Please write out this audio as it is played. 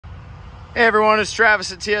Hey everyone, it's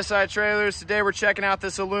Travis at TSI Trailers. Today we're checking out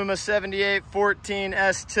this Aluma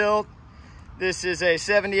 7814S tilt. This is a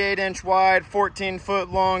 78-inch wide, 14-foot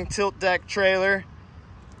long tilt deck trailer.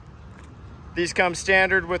 These come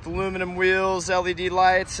standard with aluminum wheels, LED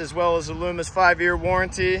lights, as well as Aluma's 5-year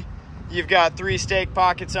warranty. You've got 3 stake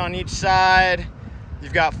pockets on each side.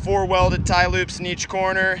 You've got 4 welded tie loops in each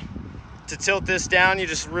corner. To tilt this down, you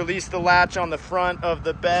just release the latch on the front of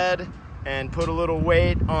the bed and put a little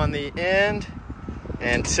weight on the end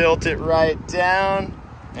and tilt it right down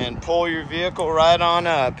and pull your vehicle right on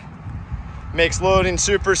up. Makes loading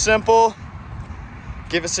super simple.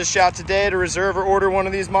 Give us a shout today to reserve or order one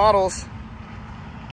of these models.